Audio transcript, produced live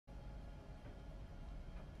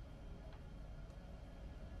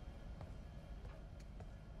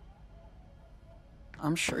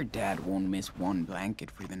I'm sure Dad won't miss one blanket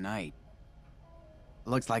for the night.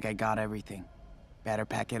 Looks like I got everything. Better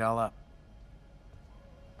pack it all up.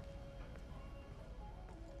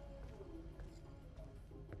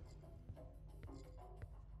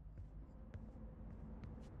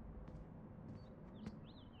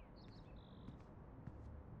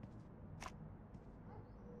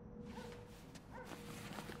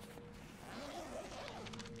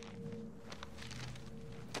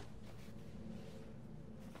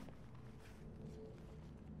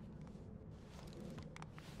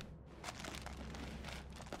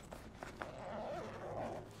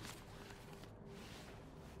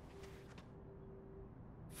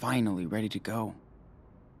 Finally ready to go.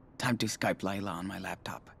 Time to Skype Lila on my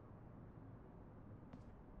laptop.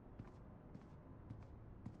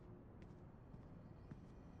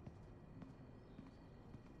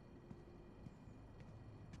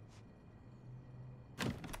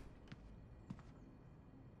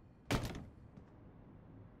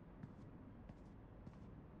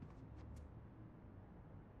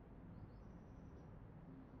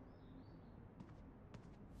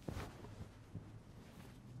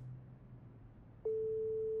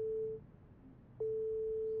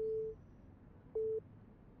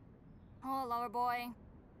 Oh, lower boy.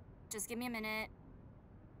 Just give me a minute.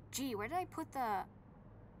 Gee, where did I put the...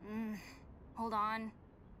 hold on.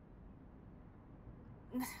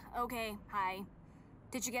 Okay, hi.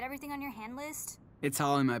 Did you get everything on your hand list? It's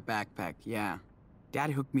all in my backpack, yeah.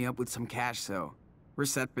 Dad hooked me up with some cash, so we're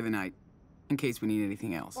set for the night, in case we need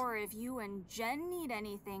anything else. Or if you and Jen need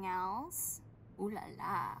anything else. Ooh la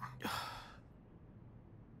la.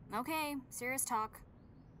 Okay, serious talk.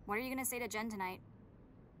 What are you gonna say to Jen tonight?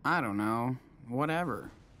 I don't know. Whatever.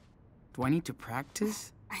 Do I need to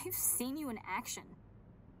practice? I've seen you in action.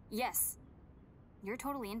 Yes. You're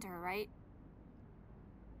totally into her, right?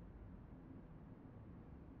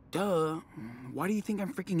 Duh. Why do you think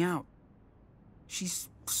I'm freaking out? She's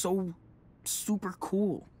so super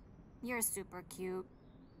cool. You're super cute.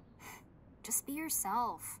 Just be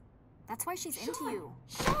yourself. That's why she's into you.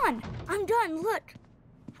 Sean, I'm done. Look.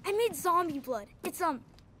 I made zombie blood. It's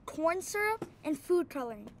corn syrup and food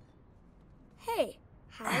coloring. Hey.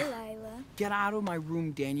 Hi, Lila. Get out of my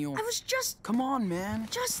room, Daniel. I was just... Come on, man.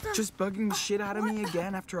 Just bugging the shit out of me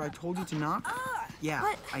again after I told you to not? Yeah,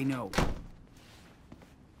 what? I know.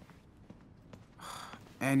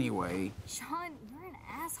 Anyway. Sean, you're an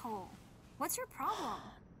asshole. What's your problem?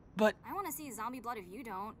 But... I want to see zombie blood if you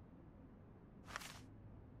don't.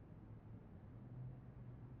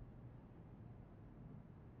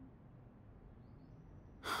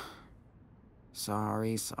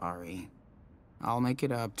 Sorry. I'll make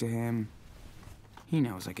it up to him. He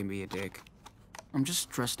knows I can be a dick. I'm just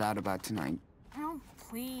stressed out about tonight. Oh,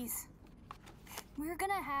 please. We're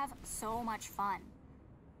gonna have so much fun.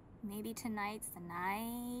 Maybe tonight's the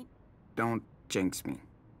night. Don't jinx me.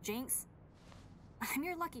 Jinx? I'm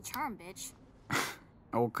your lucky charm, bitch.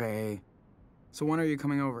 Okay. So when are you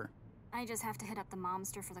coming over? I just have to hit up the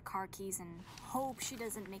momster for the car keys and hope she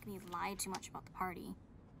doesn't make me lie too much about the party.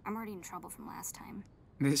 I'm already in trouble from last time.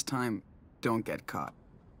 This time, don't get caught.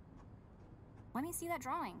 Let me see that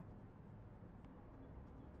drawing.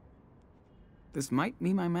 This might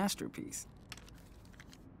be my masterpiece.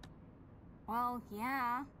 Well,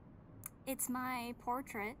 yeah. It's my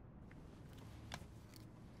portrait.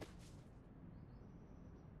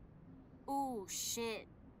 Ooh, shit.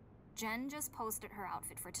 Jen just posted her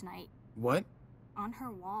outfit for tonight. What? On her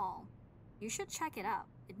wall. You should check it out.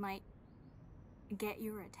 It might get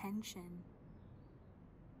your attention.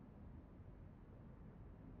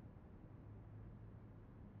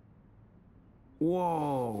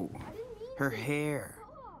 Whoa. Her hair.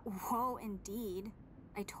 Whoa, indeed.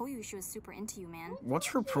 I told you she was super into you, man. What's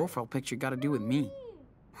her profile picture got to do with me?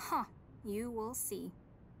 Huh. You will see.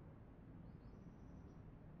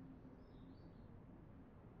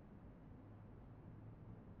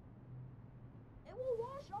 It will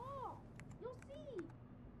wash off. You'll see.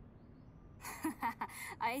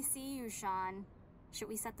 I see you, Sean. Should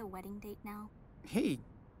we set the wedding date now? Hey,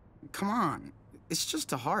 come on. It's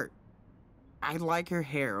just a heart. I like her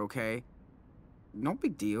hair, okay? No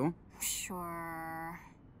big deal. Sure.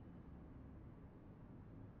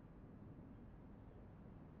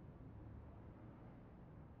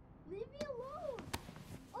 Leave me alone.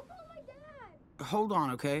 I'll call my dad. Hold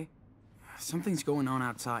on, okay? Something's going on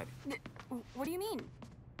outside. What do you mean?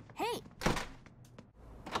 Hey!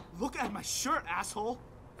 Look at my shirt, asshole!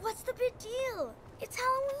 What's the big deal? It's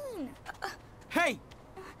Halloween. Hey!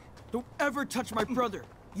 Don't ever touch my brother.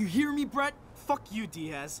 You hear me, Brett? Fuck you,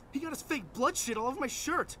 Diaz. He got his fake blood shit all over my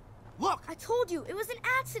shirt. Look! I told you, it was an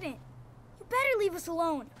accident. You better leave us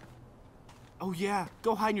alone. Oh yeah,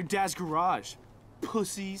 go hide in your dad's garage.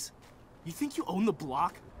 Pussies. You think you own the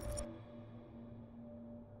block?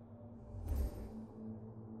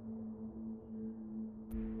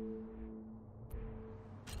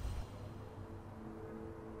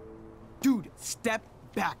 Dude, step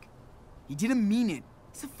back. He didn't mean it.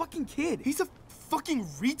 He's a fucking kid. He's a fucking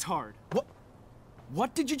retard.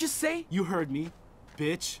 What did you just say? You heard me,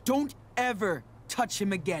 bitch. Don't ever touch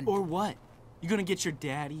him again. Or what? You gonna get your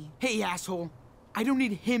daddy? Hey, asshole. I don't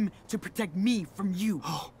need him to protect me from you.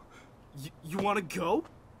 Oh, you wanna go?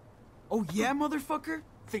 Oh yeah, motherfucker?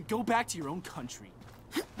 Then go back to your own country.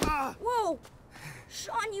 Whoa!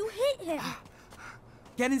 Sean, you hit him!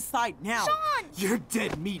 Get inside now. Sean! You're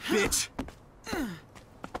dead meat, bitch.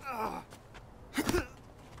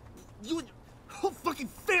 You and your whole fucking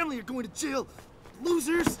family are going to jail,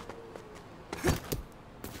 losers.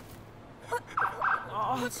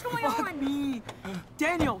 What's going Fuck on? me.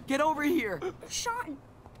 Daniel, get over here. Sean,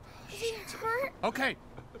 is he hurt? Okay.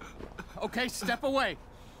 Okay, step away.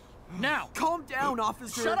 Now. Calm down,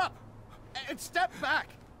 officer. Shut up! And step back.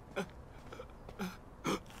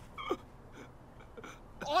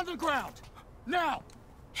 On the ground. Now.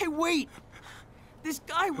 Hey, wait. This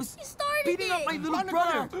guy was He started beating up it. my little On the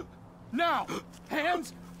brother. ground. Now.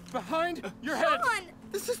 Hands behind your head. Sean!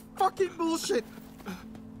 This is fucking bullshit.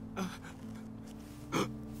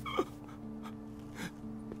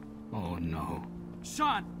 Oh no.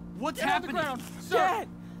 Sean, what's Get on happening? the ground, sir. Dad,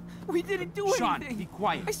 we didn't do Sean, anything. be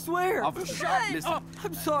quiet. I swear. Officer, Dad. listen.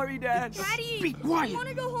 I'm sorry, Dad. Daddy! Be quiet. I want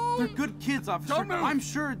to go home! They're good kids, officer. Don't move. I'm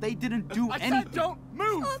sure they didn't do I anything. said don't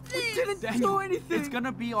move. Stop this! Didn't Daniel, do anything. it's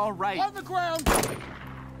gonna be all right. On the ground.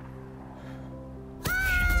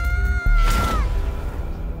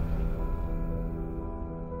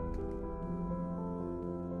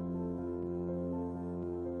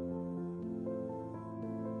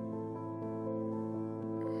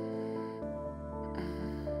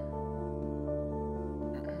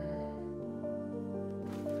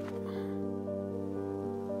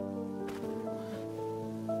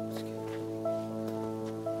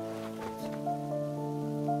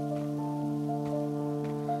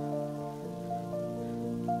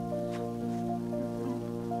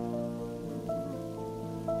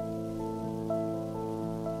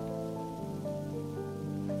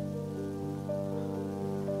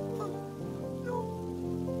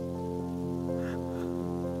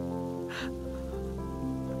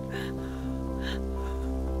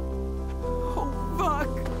 Oh,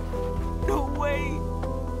 fuck. No way.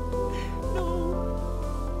 No.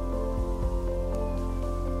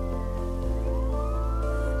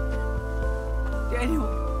 Daniel.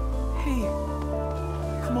 Hey.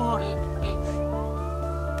 Come on.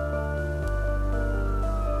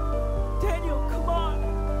 Daniel, come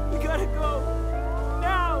on. We gotta go.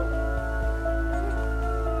 Now.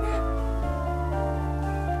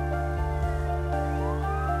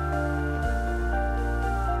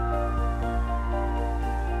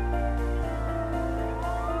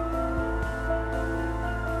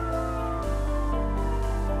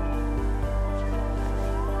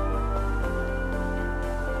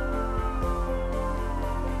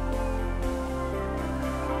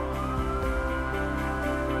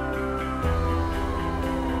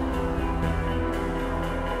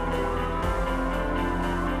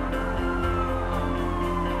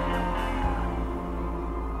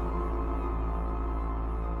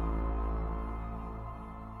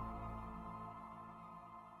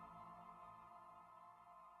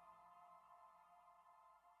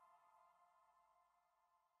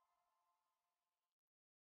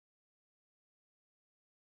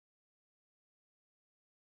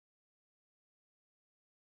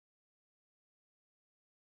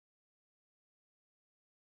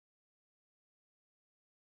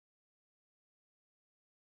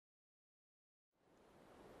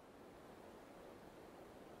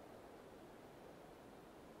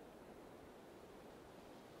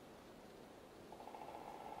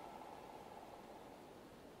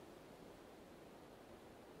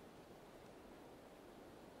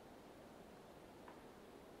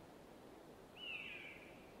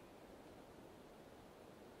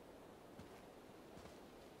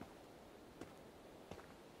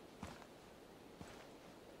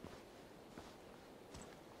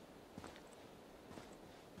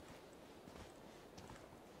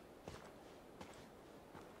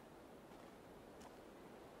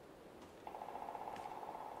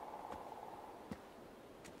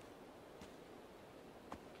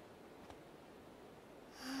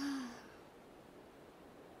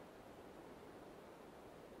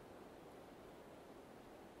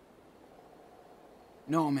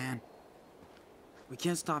 No, man. We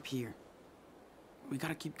can't stop here. We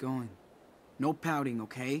gotta keep going. No pouting,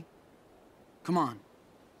 okay? Come on.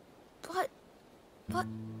 But,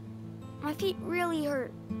 my feet really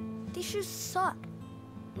hurt. These shoes suck.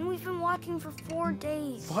 And we've been walking for 4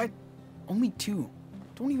 days. What? Only 2.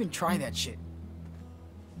 Don't even try that shit.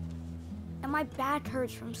 And my back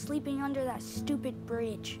hurts from sleeping under that stupid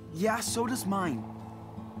bridge. Yeah, so does mine.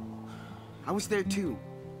 I was there too.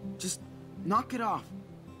 Just knock it off.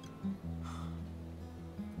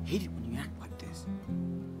 Hate it when you act like this.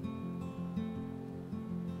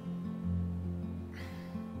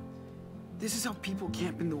 This is how people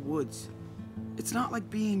camp in the woods. It's not like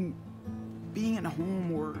being at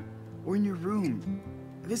home or in your room.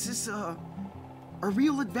 This is a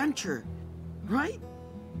real adventure, right?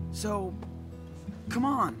 So, come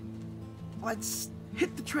on. Let's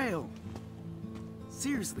hit the trail.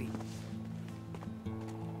 Seriously.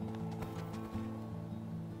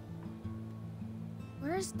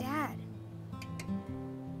 Where's Dad?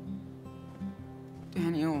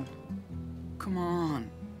 Daniel, come on.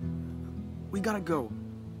 We gotta go.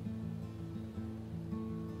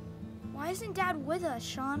 Why isn't Dad with us,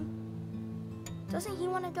 Sean? Doesn't he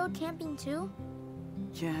want to go camping too?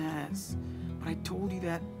 Yes, but I told you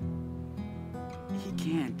that he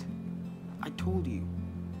can't. I told you.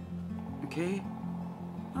 Okay?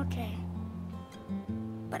 Okay.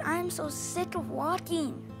 But I'm so sick of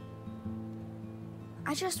walking.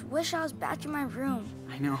 I just wish I was back in my room.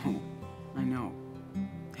 I know.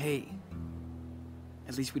 Hey,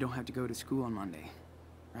 at least we don't have to go to school on Monday,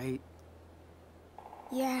 right?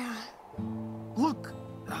 Yeah. Look,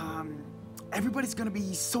 everybody's gonna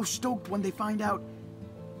be so stoked when they find out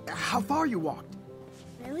how far you walked.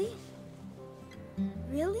 Really?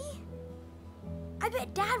 Really? I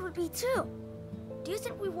bet Dad would be too. Do you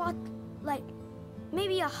think we walked, like,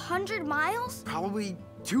 maybe 100 miles? Probably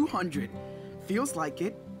 200. Feels like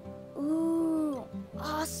it. Ooh,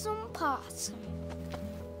 awesome possum.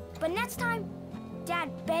 But next time,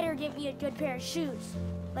 Dad better get me a good pair of shoes,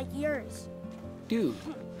 like yours. Dude,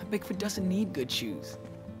 a Bigfoot doesn't need good shoes.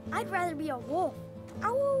 I'd rather be a wolf.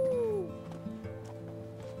 Ow!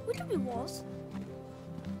 We could be wolves.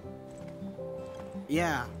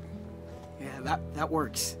 Yeah, that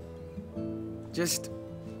works. Just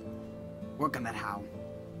work on that how.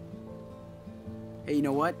 Hey, you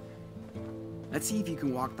know what? Let's see if you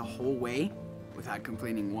can walk the whole way without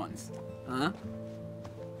complaining once. Huh?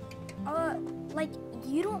 Like,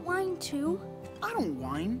 you don't whine too? I don't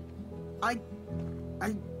whine. I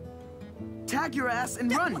tag your ass and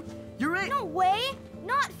run. You're it. No way!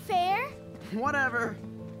 Not fair! Whatever.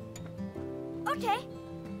 Okay,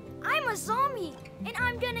 I'm a zombie, and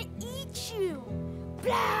I'm gonna eat you!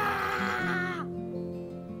 Blah!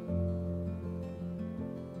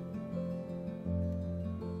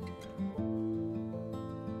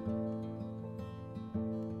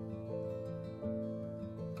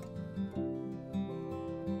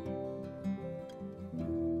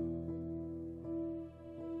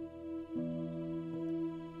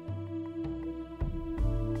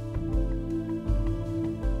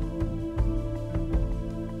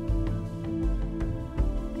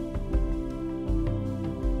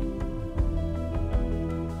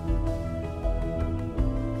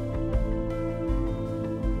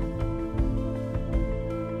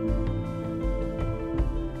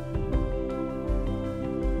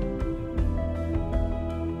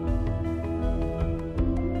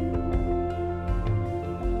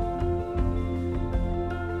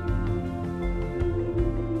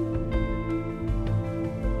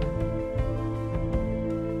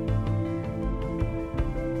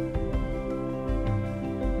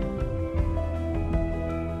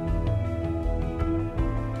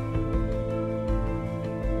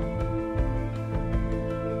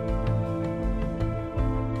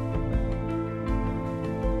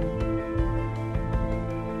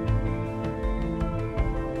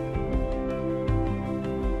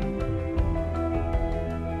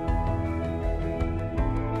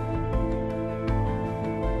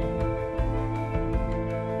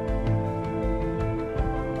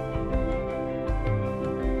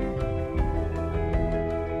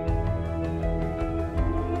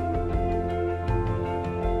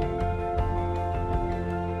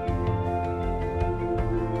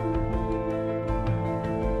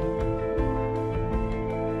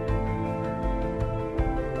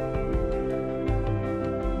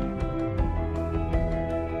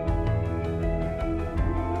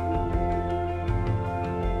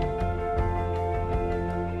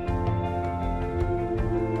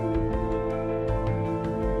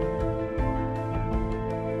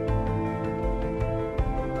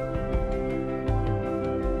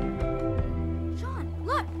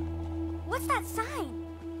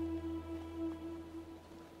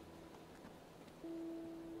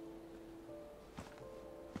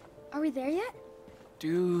 Are we there yet?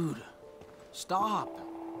 Dude, stop.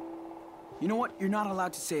 You know what? You're not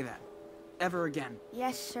allowed to say that. Ever again.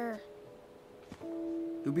 Yes, sir.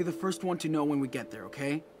 You'll be the first one to know when we get there,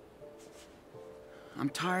 okay? I'm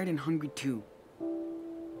tired and hungry too.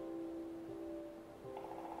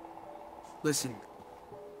 Listen,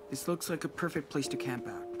 this looks like a perfect place to camp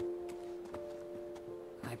out.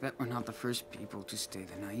 I bet we're not the first people to stay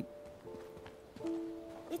the night.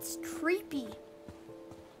 It's creepy.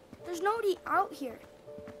 There's nobody out here.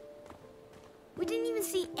 We didn't even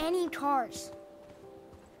see any cars.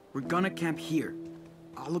 We're gonna camp here.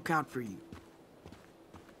 I'll look out for you.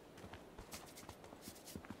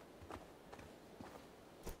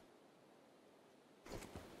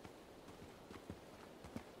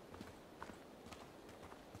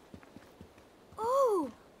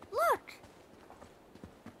 Oh, look!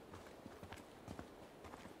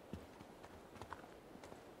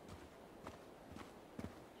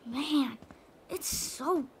 Man, it's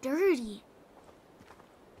so dirty.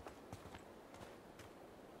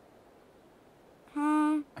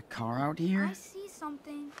 A car out here? I see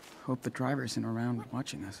something. Hope the driver isn't around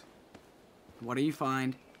watching us. What do you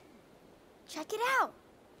find? Check it out.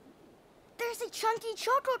 There's a chunky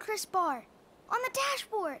Choco Crisp bar on the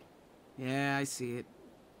dashboard. Yeah, I see it.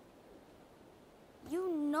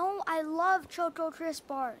 You know I love Choco Crisp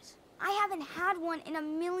bars. I haven't had one in a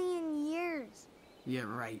million years. Yeah,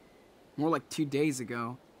 right. More like 2 days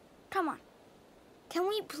ago. Come on. Can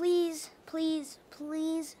we please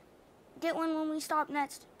get one when we stop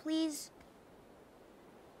next, please?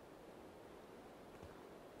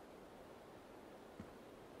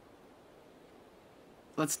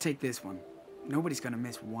 Let's take this one. Nobody's gonna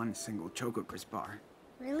miss one single Choco Crisp bar.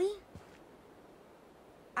 Really?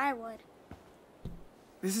 I would.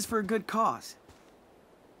 This is for a good cause.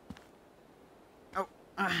 Oh,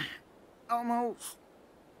 almost.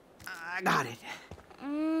 I got it.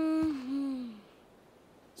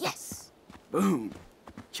 Yes. Boom.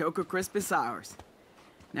 Choco Crisp is ours.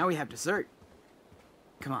 Now we have dessert.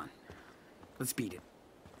 Come on. Let's beat it.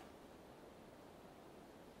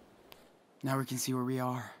 Now we can see where we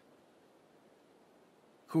are.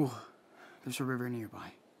 Cool. There's a river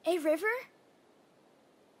nearby. A river?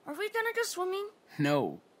 Are we gonna go swimming?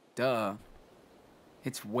 No. Duh.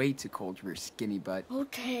 It's way too cold for your skinny butt.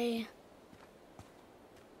 Okay.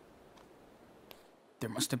 There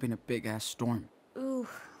must have been a big-ass storm. Ooh,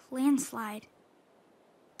 landslide.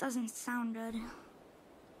 Doesn't sound good.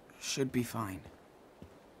 Should be fine.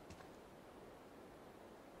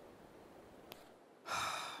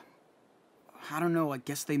 I don't know, I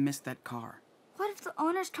guess they missed that car. What if the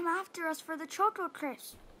owners come after us for the Choco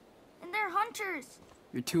Crisp? And they're hunters.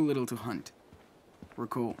 You're too little to hunt. We're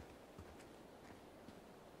cool.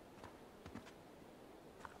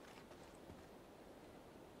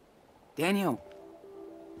 Daniel,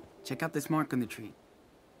 check out this mark on the tree.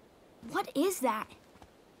 What is that?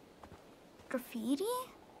 Graffiti?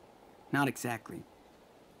 Not exactly.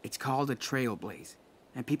 It's called a trailblaze,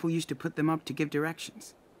 and people used to put them up to give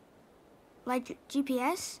directions. Like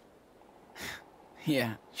GPS?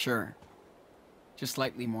 Yeah, sure. Just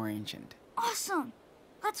slightly more ancient. Awesome!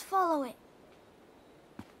 Let's follow it.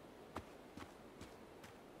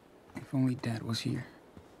 If only Dad was here.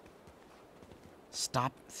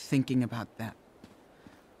 Stop thinking about that.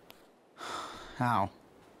 How?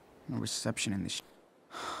 No reception in this.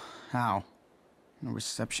 How? No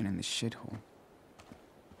reception in this shithole.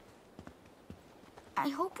 I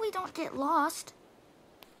hope we don't get lost.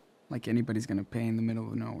 Like anybody's gonna pay in the middle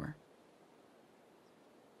of nowhere.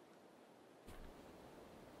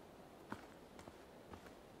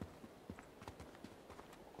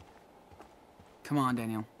 Come on,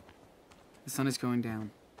 Daniel. The sun is going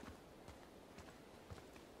down.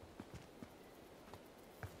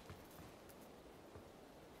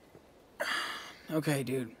 Okay,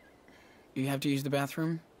 dude. You have to use the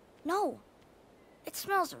bathroom? No. It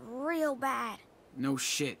smells real bad. No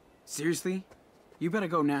shit. Seriously? You better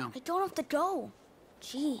go now. I don't have to go.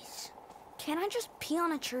 Jeez. Can't I just pee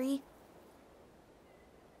on a tree?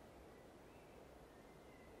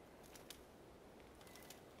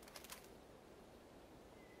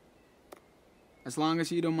 As long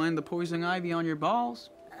as you don't mind the poison ivy on your balls.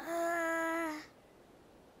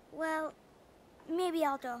 Well, maybe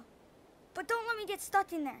I'll go. But don't let me get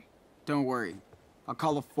stuck in there. Don't worry. I'll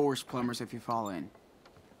call the forest plumbers if you fall in.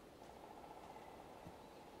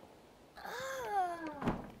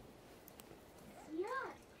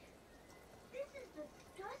 Yuck. This is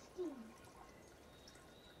disgusting.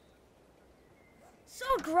 So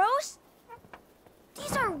gross?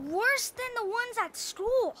 These are worse than the ones at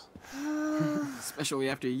school. Especially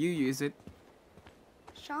after you use it.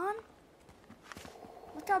 Sean?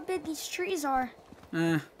 Look how big these trees are.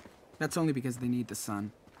 That's only because they need the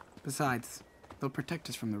sun. Besides, they'll protect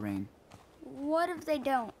us from the rain. What if they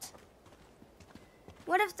don't?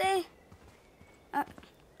 What if they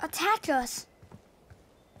attack us?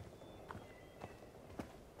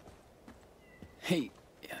 Hey,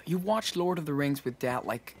 you watched Lord of the Rings with Dad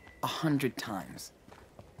like 100 times.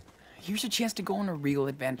 Here's a chance to go on a real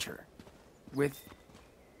adventure. With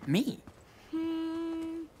me.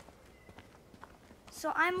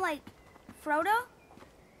 So I'm like Frodo?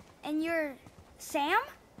 And you're Sam?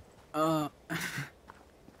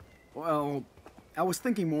 Well, I was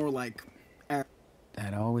thinking more like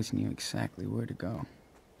Dad always knew exactly where to go.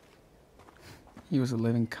 He was a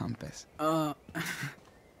living compass. Well,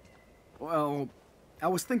 I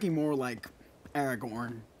was thinking more like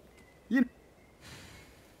Aragorn. You.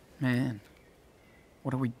 Man,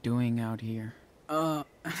 what are we doing out here? Well,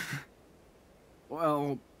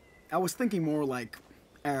 I was thinking more like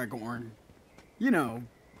Aragorn. You know,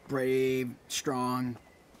 brave, strong,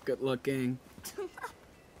 good-looking.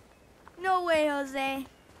 No way, Jose.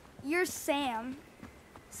 You're Sam.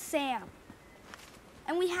 Sam.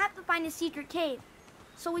 And we have to find a secret cave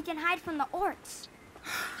so we can hide from the orcs.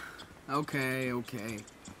 Okay.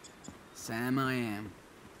 Sam I am.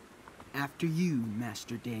 After you,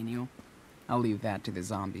 Master Daniel. I'll leave that to the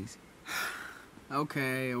zombies.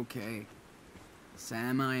 Okay.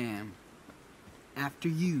 Sam I am. After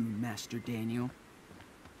you, Master Daniel.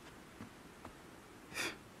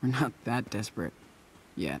 We're not that desperate.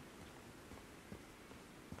 Yet.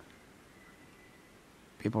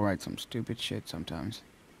 People write some stupid shit sometimes.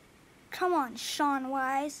 Come on, Sean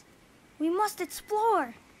Wise. We must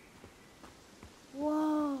explore.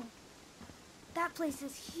 Whoa. That place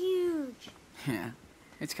is huge. Yeah,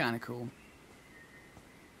 it's kind of cool.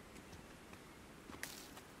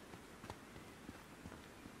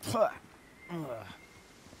 Hey,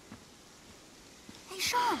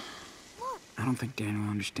 Sean, look. I don't think Daniel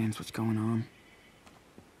understands what's going on.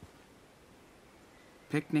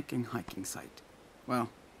 Picnic and hiking site. Well,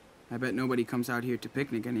 I bet nobody comes out here to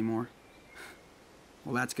picnic anymore.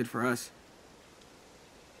 Well, that's good for us.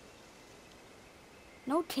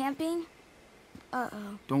 No camping?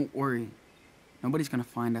 Uh-oh. Don't worry. Nobody's gonna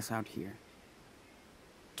find us out here.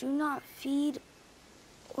 Do not feed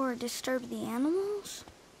or disturb the animals?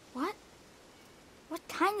 What? What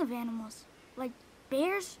kind of animals? Like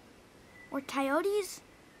bears? Or coyotes?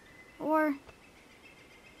 Or...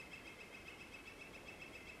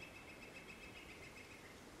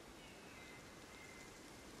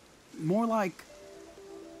 More like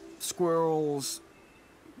squirrels,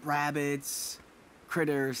 rabbits,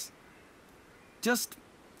 critters. Just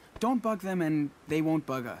don't bug them and they won't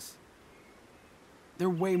bug us. They're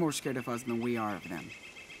way more scared of us than we are of them.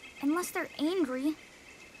 Unless they're angry.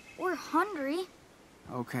 Or hungry.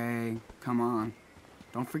 Okay, come on.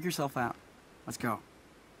 Don't freak yourself out. Let's go.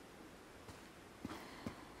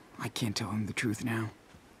 I can't tell him the truth now.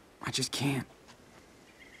 I just can't.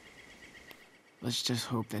 Let's just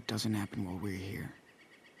hope that doesn't happen while we're here.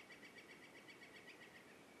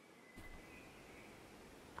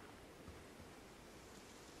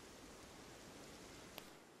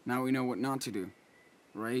 Now we know what not to do,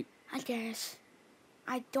 right? I guess.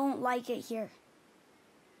 I don't like it here.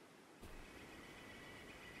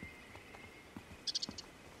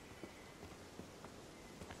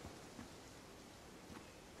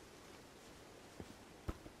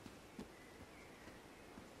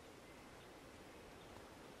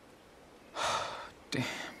 Damn.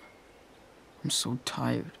 I'm so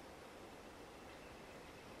tired.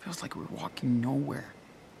 Feels like we're walking nowhere.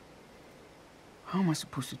 How am I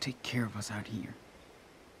supposed to take care of us out here?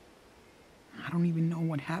 I don't even know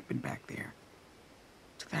what happened back there.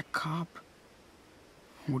 To that cop.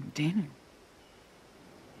 Or to Daniel.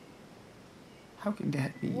 How can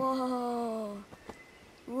that be? Whoa.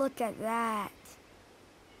 Look at that.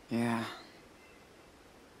 Yeah.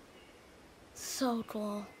 So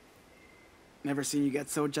cool. Never seen you get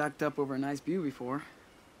so jacked up over a nice view before.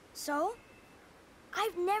 So?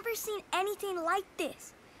 I've never seen anything like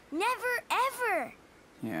this. Never, ever.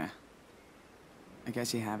 Yeah. I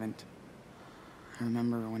guess you haven't. I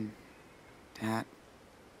remember when Dad...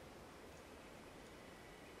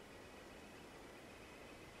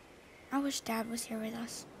 I wish Dad was here with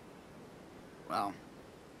us. Well,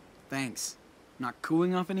 thanks. Not cool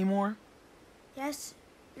enough anymore? Yes,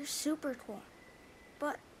 you're super cool.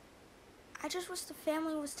 But I just wish the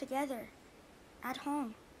family was together. At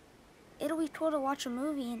home. It'll be cool to watch a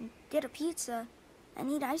movie and get a pizza and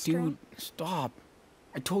eat ice cream. Dude, stop.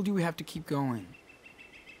 I told you we have to keep going.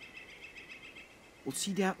 We'll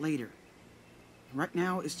see Dad later. Right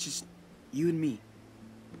now, it's just you and me,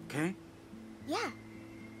 okay? Yeah,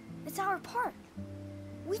 it's our park.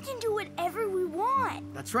 We can do whatever we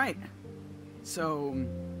want. That's right. So,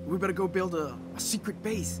 we better go build a secret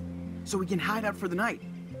base so we can hide out for the night.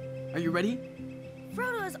 Are you ready?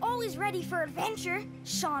 Frodo is always ready for adventure,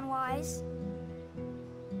 Sean Wise.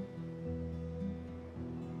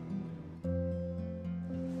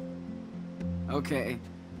 Okay,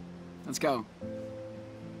 let's go.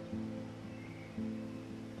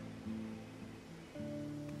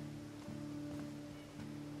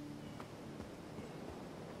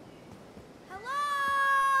 Hello,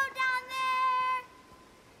 down there!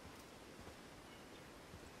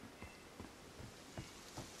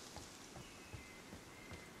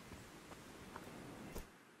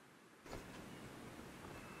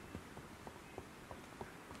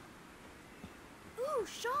 Ooh,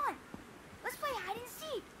 Sean! Let's play hide and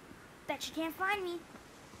seek. Bet you can't find me.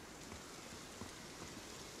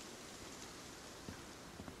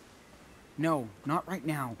 No, not right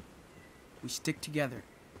now. We stick together.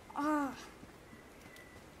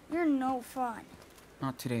 You're no fun.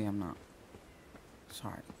 Not today, I'm not.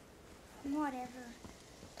 Sorry. Whatever.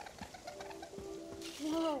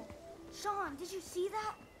 Whoa. Sean, did you see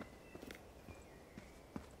that?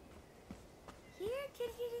 Here,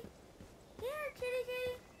 kitty kitty. Here, kitty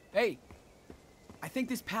kitty. Hey, I think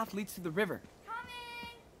this path leads to the river.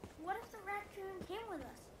 Coming! What if the raccoon came with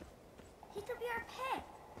us? He could be our pet.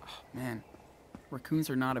 Oh, man, raccoons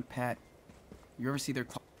are not a pet. You ever see their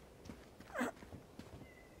claws?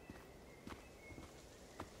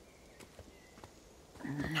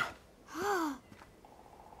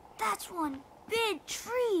 That's one big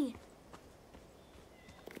tree.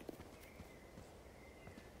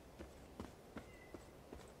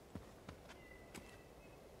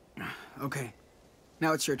 Okay,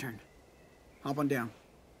 now it's your turn. Hop on down.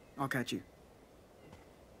 I'll catch you.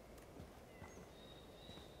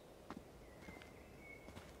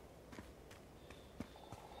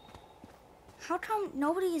 How come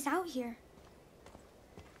nobody is out here?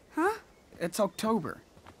 Huh? It's October.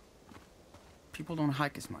 People don't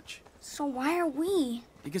hike as much. So why are we?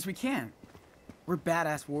 Because we can. We're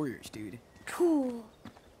badass warriors, dude. Cool.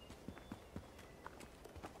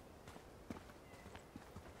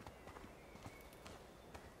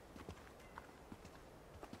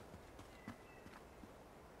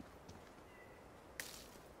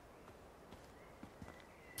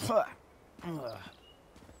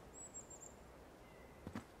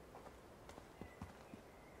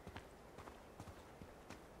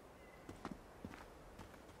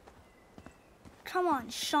 Come on,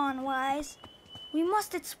 Sean Wise. We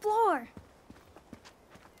must explore.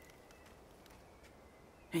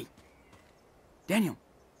 Hey, Daniel,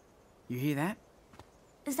 you hear that?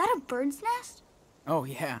 Is that a bird's nest? Oh,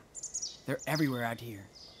 yeah. They're everywhere out here.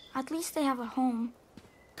 At least they have a home.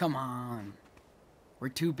 Come on. We're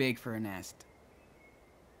too big for a nest.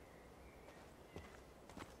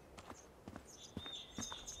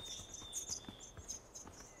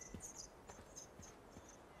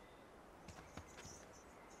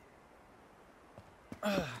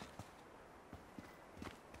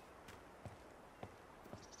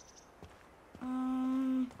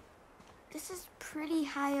 This is pretty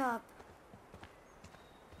high up.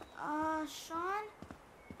 Sean?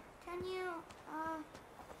 Can you,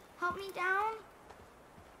 help me down?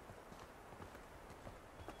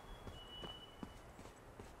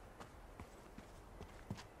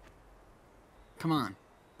 Come on.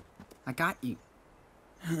 I got you.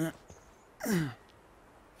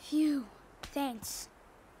 Phew. Thanks.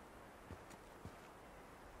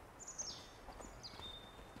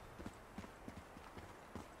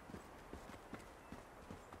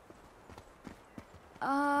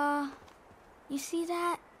 You see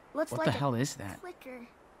that? Looks What like the hell is that? flicker.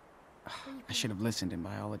 I should have listened in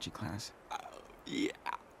biology class. Yeah.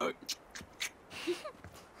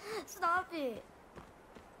 Stop it.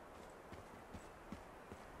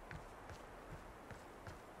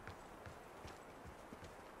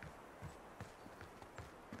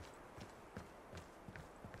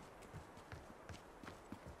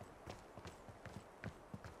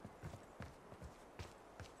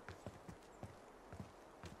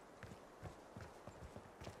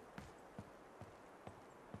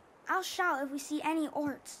 I'll shout if we see any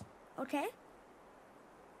orcs, okay?